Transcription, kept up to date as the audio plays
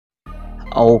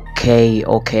Okay,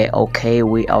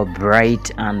 we are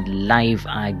bright and live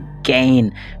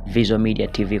again. Visual Media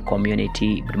TV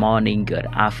community, good morning, good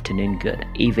afternoon, good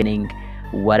evening,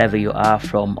 whatever you are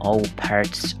from all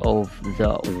parts of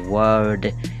the world.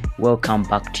 Welcome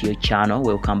back to your channel.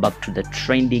 Welcome back to the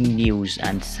trending news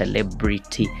and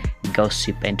celebrity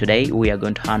gossip. And today we are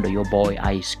going to handle your boy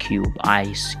Ice Cube.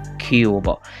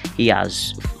 He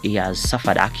has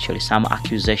suffered actually some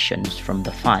accusations from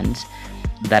the fans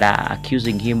that are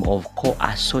accusing him of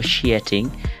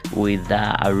co-associating with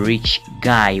a rich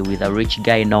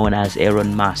guy known as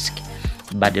Elon Musk.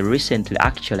 But recently,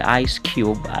 actually, Ice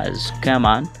Cube has come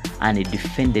on and he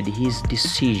defended his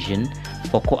decision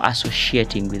for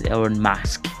co-associating with Elon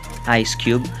Musk. Ice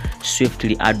Cube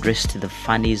swiftly addressed the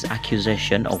fans'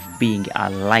 accusation of being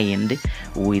aligned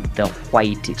with the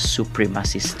white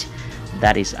supremacist.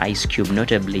 That is Ice Cube,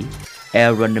 notably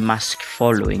Elon Musk,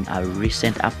 following a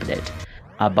recent update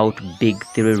about Big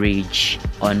Three Ridge.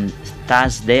 On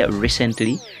Thursday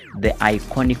recently, the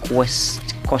iconic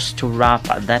West Coast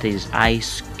rapper, that is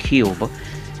Ice Cube,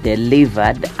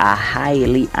 delivered a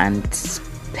highly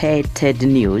anticipated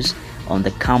news on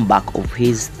the comeback of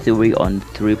his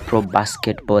 3-on-3 pro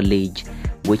basketball league,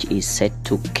 which is set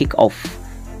to kick off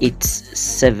its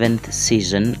 7th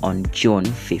season on June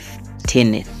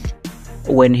 15th.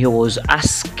 When he was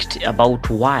asked about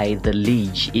why the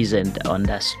league isn't on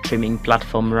the streaming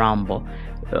platform Rumble,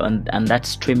 and that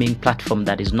streaming platform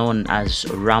that is known as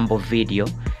Rumble Video,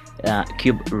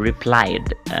 Cube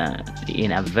replied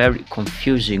in a very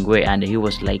confusing way, and he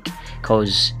was like,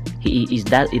 because he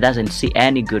doesn't see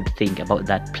any good thing about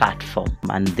that platform,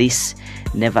 and this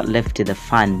never left the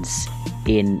fans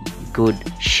in good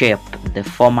shape. The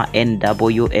former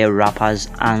N.W.A rapper's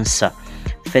answer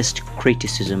faced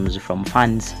criticisms from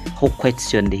fans who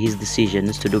questioned his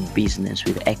decisions to do business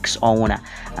with ex-owner,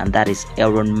 and that is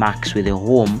Elon Musk, with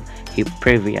whom he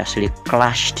previously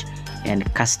clashed,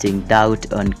 and casting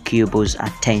doubt on Cube's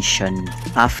attention.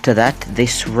 After that,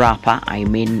 this rapper,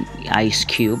 Ice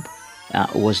Cube,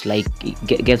 was like,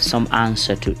 gave some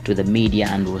answer to the media,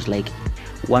 and was like,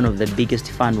 one of the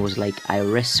biggest fans was like, I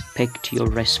respect your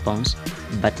response,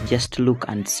 but just look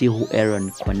and see who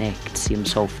Elon connects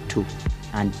himself to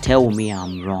and tell me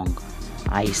I'm wrong.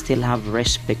 I still have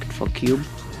respect for Cube,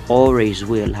 always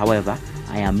will. However,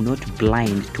 I am not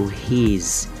blind to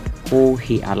who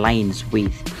he aligns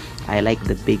with. I like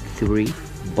the big three.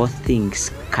 Both things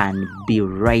can be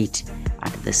right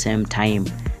at the same time.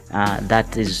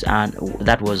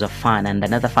 That was a fan, and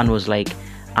another fan was like,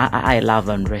 I love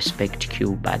and respect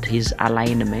Cube, but his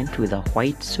alignment with a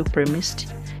white supremacist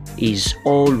is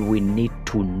all we need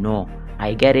to know.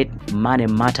 I get it, money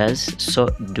matters, so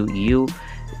do you,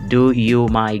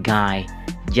 my guy.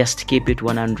 Just keep it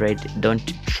 100,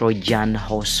 don't Trojan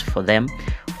horse for them.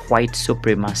 White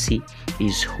supremacy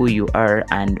is who you are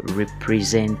and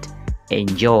represent.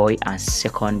 Enjoy. A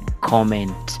second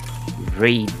comment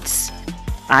reads,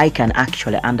 I can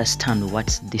actually understand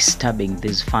what's disturbing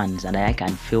these fans, and I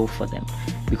can feel for them,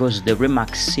 because the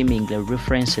remark seemingly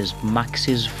references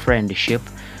Max's friendship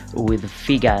with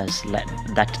figures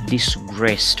that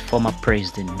disgraced former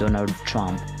President Donald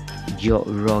Trump, Joe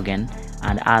Rogan,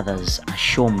 and others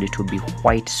assumed to be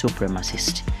white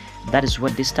supremacists. That is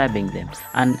what disturbing them,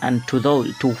 and to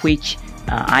which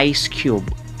Ice Cube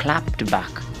clapped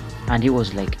back, and he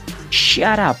was like,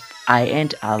 shut up, I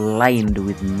ain't aligned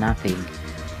with nothing,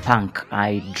 punk.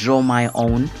 I draw my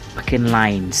own fucking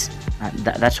lines.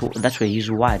 That's where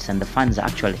his words, and the fans are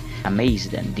actually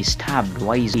amazed and disturbed.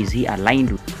 Why is he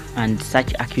aligned with? And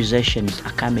such accusations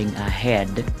are coming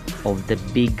ahead of the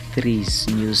Big Three's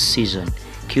new season.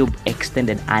 Cube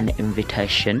extended an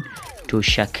invitation to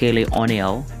Shaquille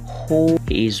O'Neal, who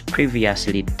is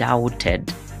previously doubted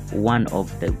one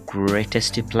of the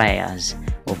greatest players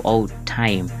of all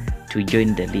time, to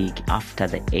join the league after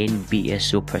the N.W.A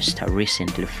superstar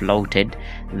recently floated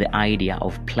the idea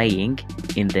of playing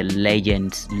in the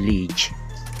Legends League.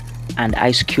 And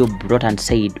Ice Cube wrote and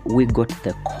said, we got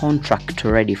the contract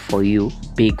ready for you,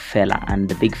 big fella. And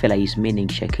the big fella is meaning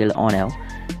Shaquille O'Neal.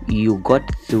 You got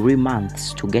 3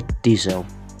 months to get diesel.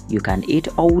 You can eat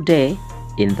all day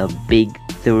in the Big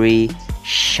Three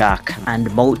Shaq. And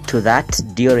more to that,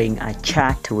 during a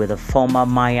chat with the former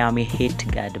Miami Heat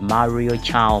guard Mario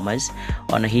Chalmers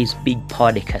on his big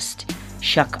podcast,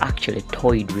 Shaq actually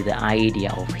toyed with the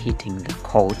idea of hitting the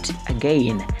court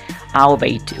again,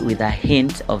 albeit with a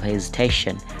hint of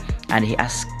hesitation, and he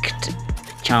asked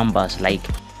Chambers, like,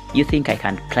 you think I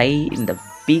can play in the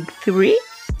Big Three?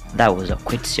 That was a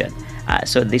question.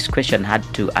 So this question had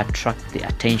to attract the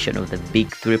attention of the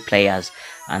Big Three players,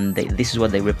 and this is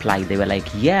what they replied. They were like,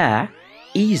 yeah,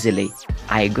 easily.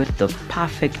 I got the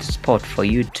perfect spot for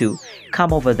you to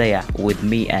come over there with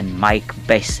me and Mike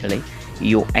Besley.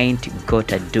 You ain't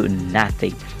gotta do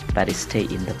nothing but stay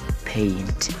in the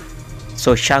paint.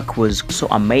 So Shaq was so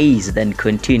amazed and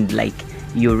continued like,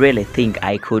 you really think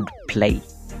I could play?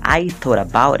 I thought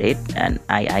about it, and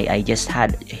I just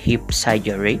had hip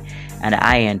surgery and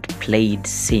I ain't played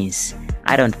since.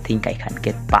 I don't think I can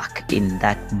get back in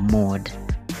that mode.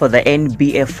 For the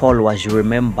NBA followers,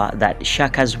 remember that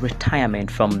Shaka's retirement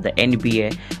from the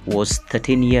NBA was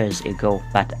 13 years ago,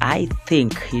 but I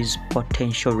think his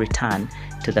potential return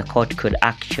to the court could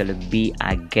actually be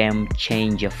a game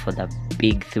changer for the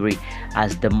Big Three.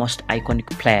 As the most iconic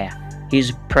player,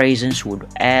 his presence would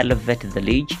elevate the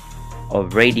league,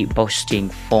 already boasting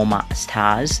former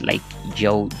stars like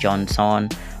Joe Johnson,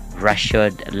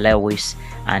 Rashard Lewis,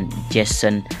 and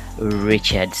Jason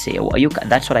Richards.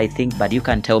 That's what I think, but you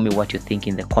can tell me what you think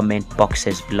in the comment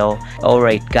boxes below.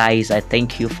 Alright guys, I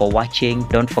thank you for watching.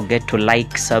 Don't forget to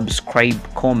like,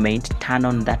 subscribe, comment, turn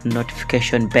on that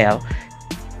notification bell